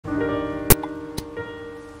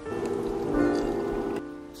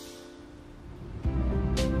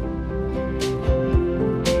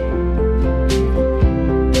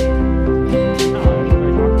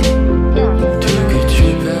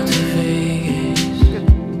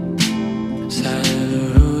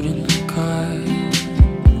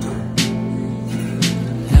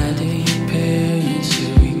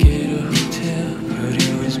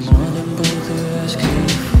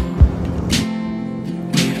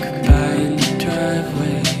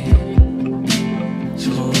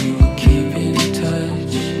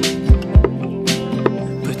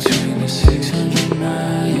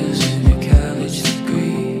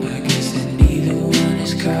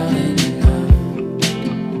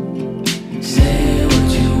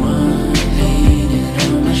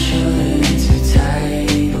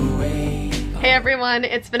everyone,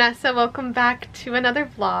 it's Vanessa. Welcome back to another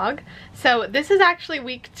vlog. So this is actually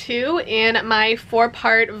week 2 in my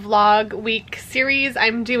 4-part vlog week series.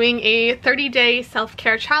 I'm doing a 30-day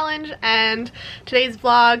self-care challenge, and today's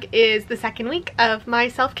vlog is the second week of my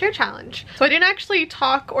self-care challenge. So I didn't actually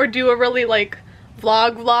talk or do a really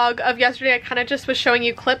vlog of yesterday. I kind of just was showing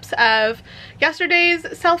you clips of yesterday's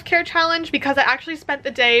self-care challenge because I actually spent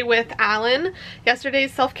the day with Alan.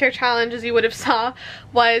 Yesterday's self-care challenge, as you would have saw,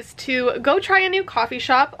 was to go try a new coffee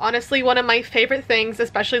shop. Honestly, one of my favorite things,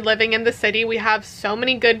 especially living in the city. We have so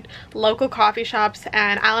many good local coffee shops,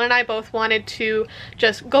 and Alan and I both wanted to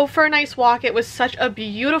just go for a nice walk. It was such a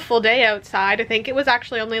beautiful day outside. I think it was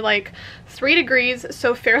actually only like 3 degrees,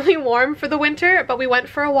 so fairly warm for the winter, but we went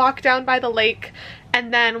for a walk down by the lake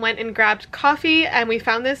and then went and grabbed coffee, and we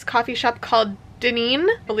found this coffee shop called Deneen.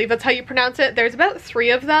 I believe that's how you pronounce it. There's about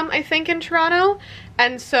 3 of them, I think, in Toronto,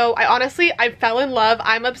 and so I fell in love.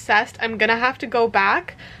 I'm obsessed. I'm gonna have to go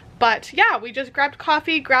back. But yeah, we just grabbed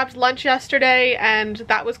coffee, grabbed lunch yesterday, and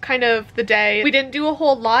that was kind of the day. We didn't do a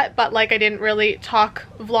whole lot, but I didn't really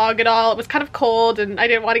vlog at all. It was kind of cold and I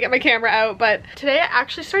didn't want to get my camera out. But today I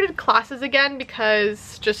actually started classes again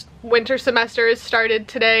because just winter semester started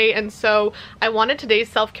today, and so I wanted today's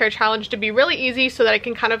self-care challenge to be really easy so that I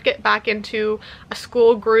can kind of get back into a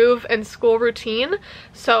school groove and school routine.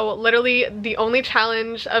 So literally the only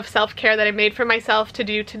challenge of self-care that I made for myself to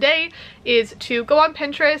do today is to go on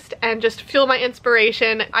Pinterest and just fuel my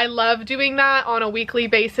inspiration. I love doing that on a weekly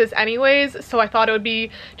basis anyways, so I thought it would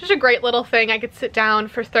be just a great little thing. I could sit down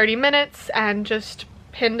for 30 minutes and just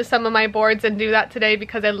pin to some of my boards and do that today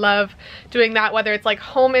because I love doing that, whether it's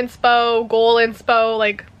home inspo, goal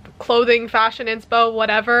inspo, clothing, fashion inspo,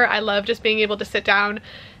 whatever. I love just being able to sit down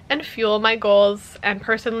and fuel my goals, and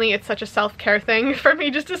personally it's such a self-care thing for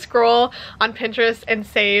me just to scroll on Pinterest and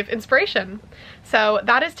save inspiration. So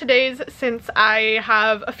that is today's, since I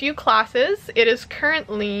have a few classes. It's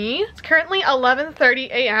currently 11:30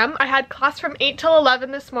 a.m. I had class from 8 till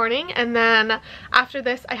 11 this morning, and then after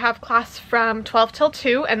this I have class from 12 till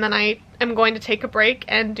 2, and then I am going to take a break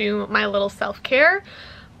and do my little self-care.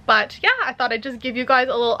 But yeah, I thought I'd just give you guys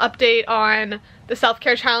a little update on the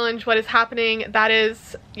self-care challenge, what is happening. That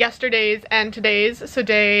is yesterday's and today's, so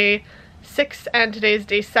day 6 and today's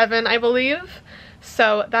day 7, I believe.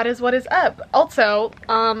 So that is what is up. Also,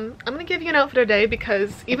 I'm gonna give you an outfit today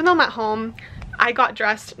because even though I'm at home, I got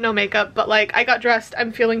dressed, no makeup, but I got dressed,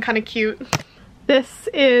 I'm feeling kind of cute. This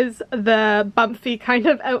is the bumpy kind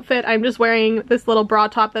of outfit. I'm just wearing this little bra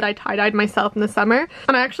top that I tie-dyed myself in the summer.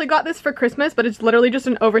 And I actually got this for Christmas, but it's literally just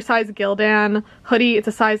an oversized Gildan hoodie. It's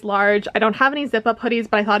a size large. I don't have any zip-up hoodies,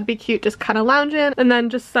 but I thought it'd be cute just kind of lounging. And then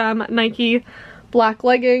just some Nike black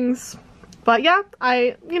leggings. But yeah,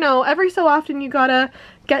 every so often you gotta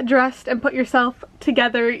get dressed and put yourself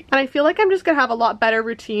together. And I feel like I'm just gonna have a lot better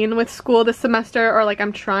routine with school this semester, or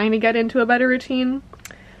I'm trying to get into a better routine.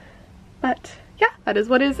 But yeah, that is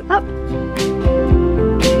what is up.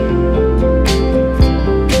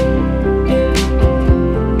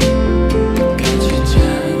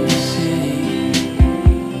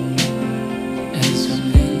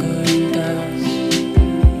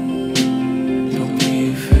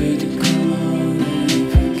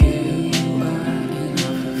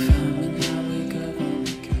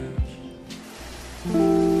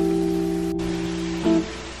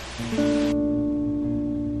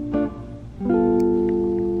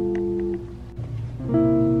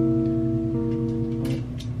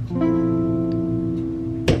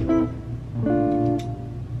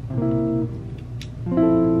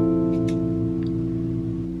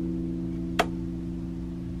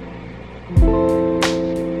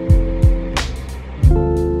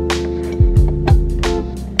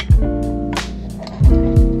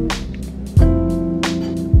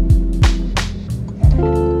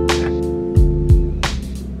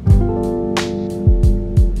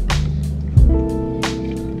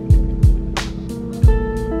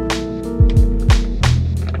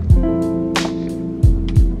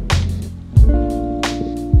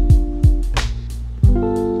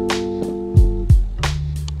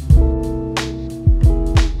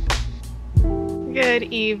 Good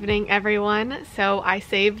evening, everyone. So I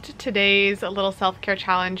saved today's little self-care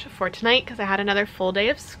challenge for tonight because I had another full day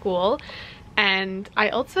of school, and I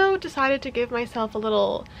also decided to give myself a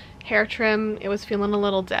little hair trim. It was feeling a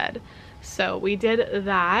little dead, so we did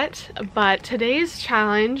that. But today's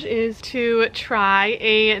challenge is to try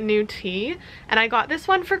a new tea, and I got this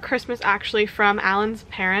one for Christmas actually from Alan's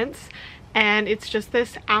parents, and it's just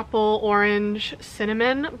this apple orange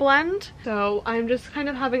cinnamon blend. So I'm just kind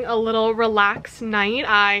of having a little relaxed night.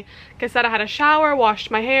 Like I said, I had a shower, washed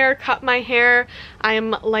my hair, cut my hair. I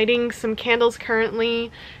am lighting some candles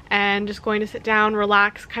currently and just going to sit down,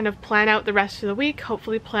 relax, kind of plan out the rest of the week,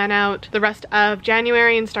 hopefully plan out the rest of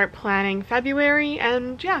January and start planning February,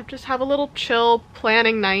 and yeah, just have a little chill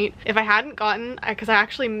planning night. If I hadn't gotten, because I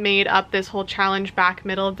actually made up this whole challenge back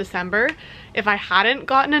middle of December, if I hadn't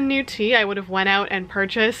gotten a new tea, I would have went out and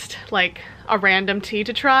purchased like a random tea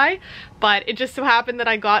to try, but it just so happened that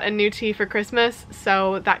I got a new tea for Christmas,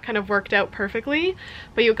 so that kind of worked out perfectly.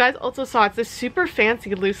 But you guys also saw it's this super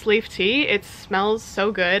fancy loose leaf tea. It smells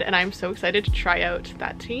so good and I'm so excited to try out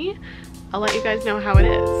that tea. I'll let you guys know how it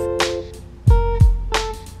is.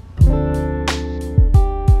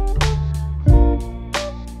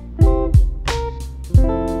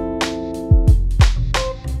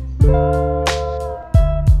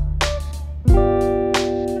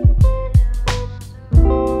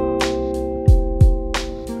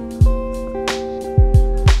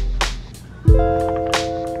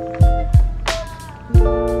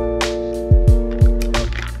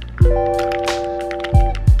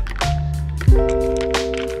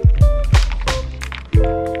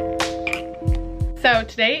 So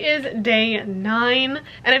today is day 9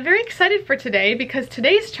 and I'm very excited for today because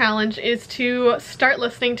today's challenge is to start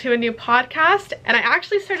listening to a new podcast, and I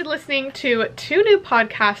actually started listening to 2 new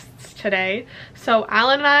podcasts today. So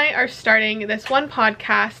Alan and I are starting this one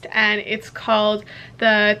podcast and it's called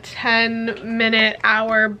the 10-minute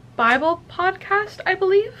hour Bible podcast, I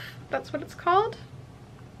believe that's what it's called.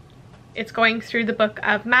 It's going through the book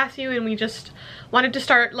of Matthew and we just wanted to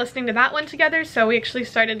start listening to that one together, so we actually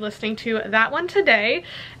started listening to that one today.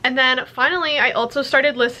 And then finally I also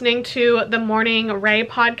started listening to the Morning Ray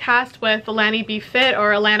podcast with Alani B. Fit,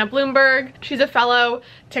 or Alana Bloomberg. She's a fellow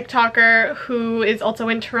TikToker who is also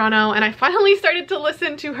in Toronto, and I finally started to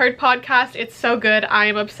listen to her podcast. It's so good. I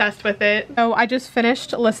am obsessed with it. So I just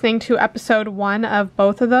finished listening to episode 1 of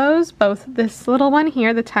both of those, both this little one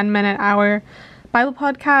here, the 10-minute hour Bible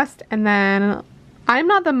podcast, and then I'm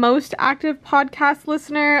not the most active podcast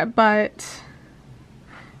listener, but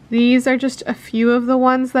these are just a few of the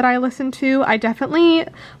ones that I listen to.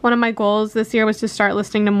 One of my goals this year was to start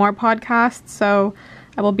listening to more podcasts, so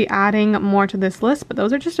I will be adding more to this list, but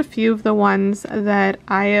those are just a few of the ones that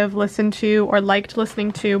I have listened to or liked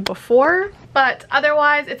listening to before. But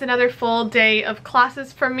otherwise, it's another full day of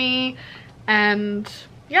classes for me, and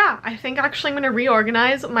yeah, I think actually I'm going to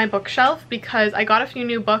reorganize my bookshelf because I got a few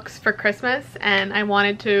new books for Christmas and I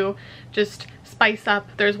wanted to just spice up.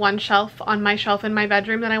 There's one shelf on my shelf in my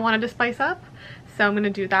bedroom that I wanted to spice up, so I'm going to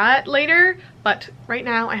do that later, but right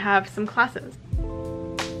now I have some classes.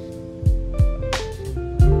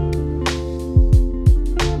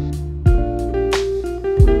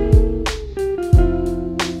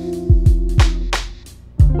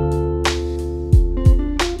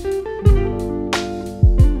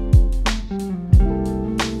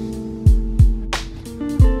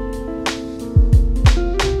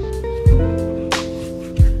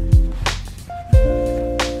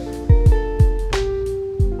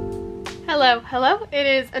 Hello, it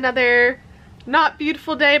is another not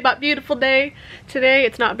beautiful day, but beautiful day. Today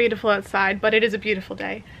it's not beautiful outside, but it is a beautiful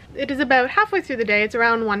day. It is about halfway through the day. It's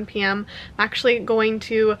around 1 p.m. I'm actually going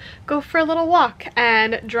to go for a little walk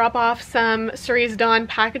and drop off some Cerise Dawn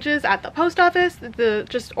packages at the post office.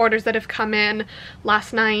 Just orders that have come in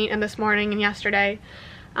last night and this morning and yesterday.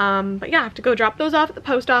 But yeah, I have to go drop those off at the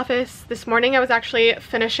post office. This morning I was actually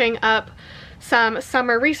finishing up some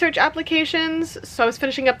summer research applications, so I was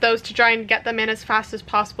finishing up those to try and get them in as fast as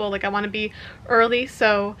possible. Like, I want to be early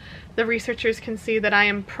so the researchers can see that I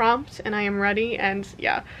am prompt and I am ready, and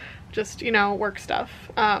yeah, just, you know, work stuff,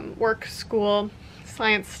 work, school,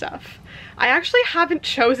 science stuff. I actually haven't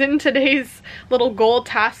chosen today's little goal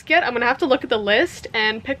task yet. I'm gonna have to look at the list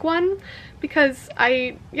and pick one because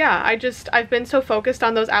I've been so focused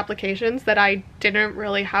on those applications that I didn't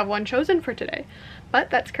really have one chosen for today. But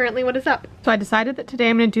that's currently what is up. So I decided that today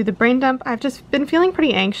I'm going to do the brain dump. I've just been feeling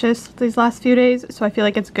pretty anxious these last few days, so I feel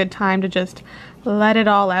like it's a good time to just let it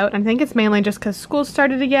all out. I think it's mainly just because school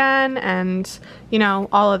started again and, you know,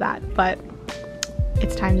 all of that, but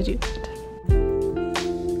it's time to do that.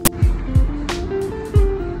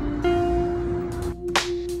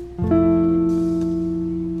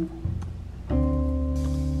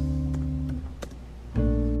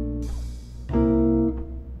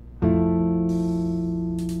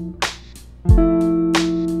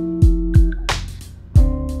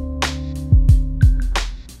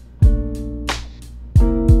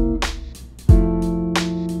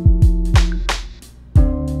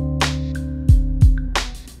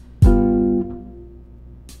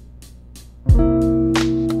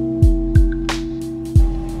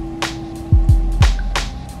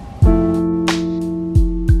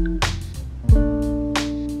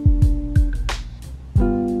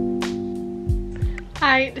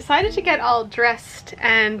 decided to get all dressed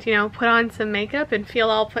and, you know, put on some makeup and feel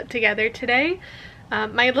all put together today.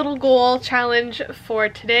 My little goal challenge for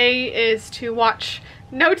today is to watch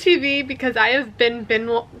no TV because I have been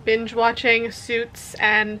binge watching Suits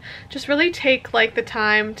and just really take like the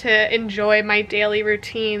time to enjoy my daily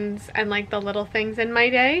routines and like the little things in my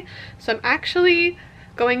day. So I'm actually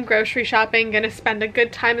going grocery shopping, gonna spend a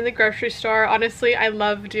good time in the grocery store. Honestly, I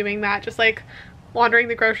love doing that, just like wandering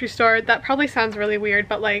the grocery store. That probably sounds really weird,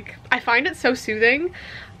 but like I find it so soothing.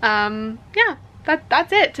 Yeah,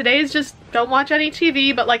 that's it. Today is just don't watch any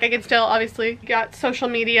TV, but like I can still obviously got social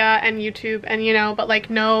media and YouTube and, you know, but like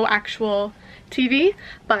no actual TV.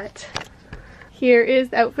 But here is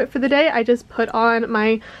the outfit for the day. I just put on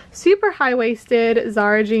my super high-waisted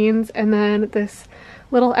Zara jeans and then this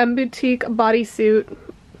little M Boutique bodysuit.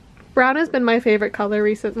 Brown has been my favorite color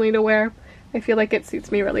recently to wear. I feel like it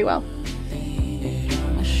suits me really well.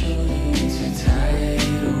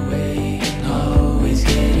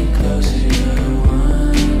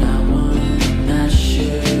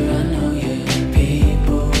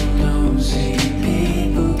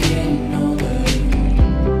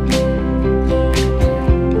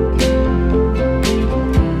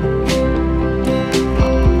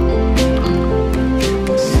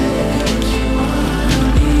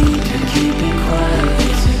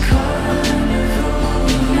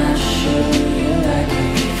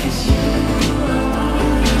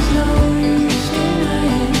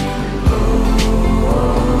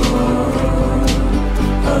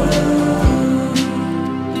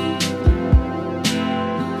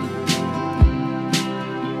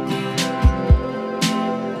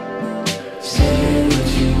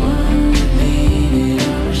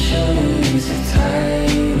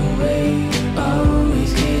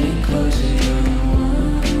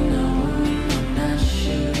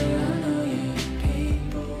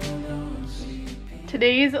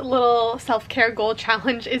 Today's little self-care goal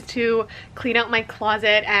challenge is to clean out my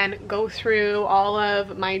closet and go through all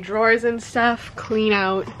of my drawers and stuff, clean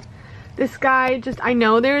out this guy. Just, I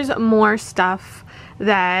know there's more stuff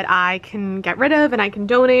that I can get rid of and I can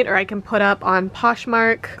donate or I can put up on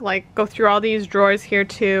Poshmark, like go through all these drawers here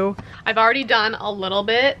too. I've already done a little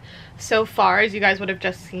bit so far, as you guys would have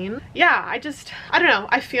just seen. Yeah, I don't know,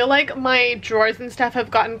 I feel like my drawers and stuff have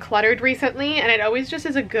gotten cluttered recently and it always just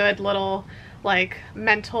is a good little like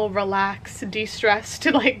mental relax, de-stress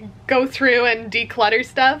to like go through and declutter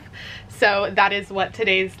stuff. So that is what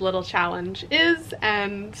today's little challenge is.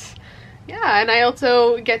 And yeah, and I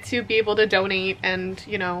also get to be able to donate and,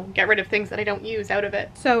 you know, get rid of things that I don't use out of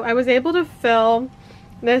it. So I was able to fill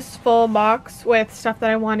this full box with stuff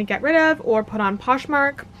that I want to get rid of or put on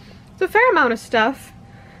Poshmark. It's a fair amount of stuff,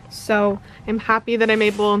 so I'm happy that I'm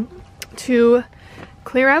able to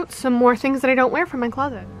clear out some more things that I don't wear from my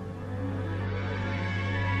closet.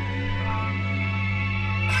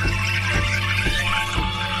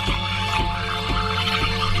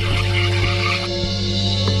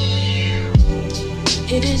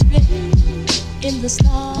 It is written in the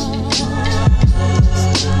stars.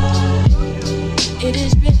 It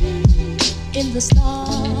is written in the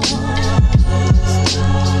stars.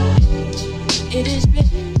 It is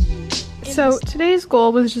written. So today's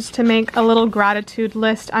goal was just to make a little gratitude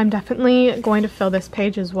list. I'm definitely going to fill this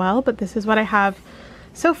page as well, but this is what I have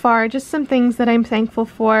so far. Just some things that I'm thankful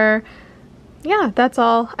for. Yeah, that's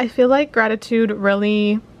all. I feel like gratitude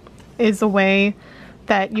really is a way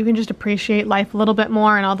that you can just appreciate life a little bit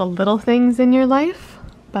more and all the little things in your life.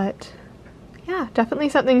 But yeah, definitely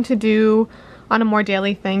something to do on a more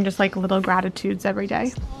daily thing, just like little gratitudes every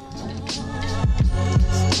day.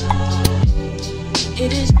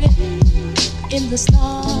 It is written in the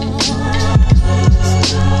stars.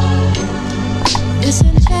 This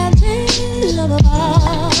enchanting love of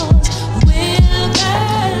ours will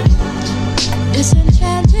burn. This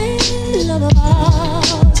enchanting love of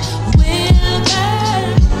ours will burn.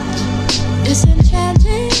 This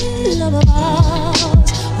enchanting love of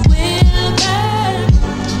ours will burn.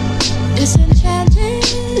 This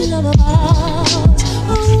enchanting love of ours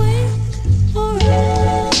away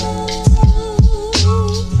forever.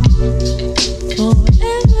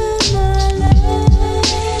 Forever, my love.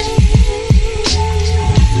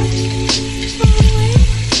 Away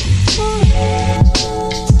forever.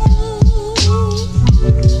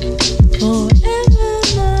 Forever,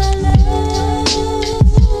 my love.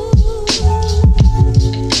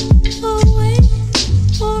 Away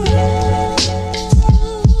forever.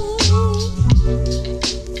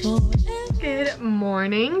 Good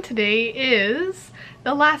morning. Today is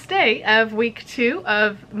the last day of week 2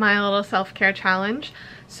 of my little self-care challenge.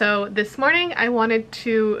 So this morning I wanted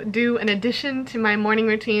to do an addition to my morning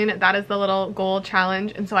routine. That is the little goal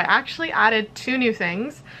challenge. And so I actually added 2 new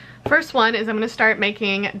things. First one is I'm going to start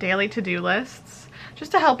making daily to-do lists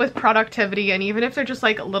just to help with productivity, and even if they're just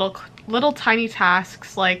like little tiny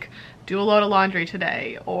tasks like do a load of laundry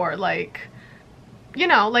today, or like, you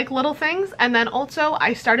know, like little things. And then also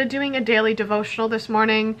I started doing a daily devotional this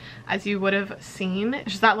morning, as you would have seen.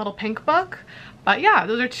 It's just that little pink book. But yeah,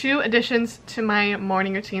 those are 2 additions to my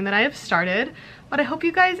morning routine that I have started. But I hope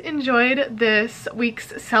you guys enjoyed this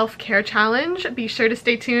week's self-care challenge. Be sure to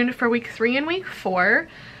stay tuned for week 3 and week 4.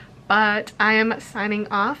 But I am signing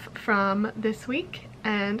off from this week,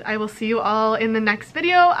 and I will see you all in the next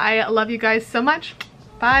video. I love you guys so much.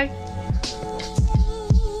 Bye.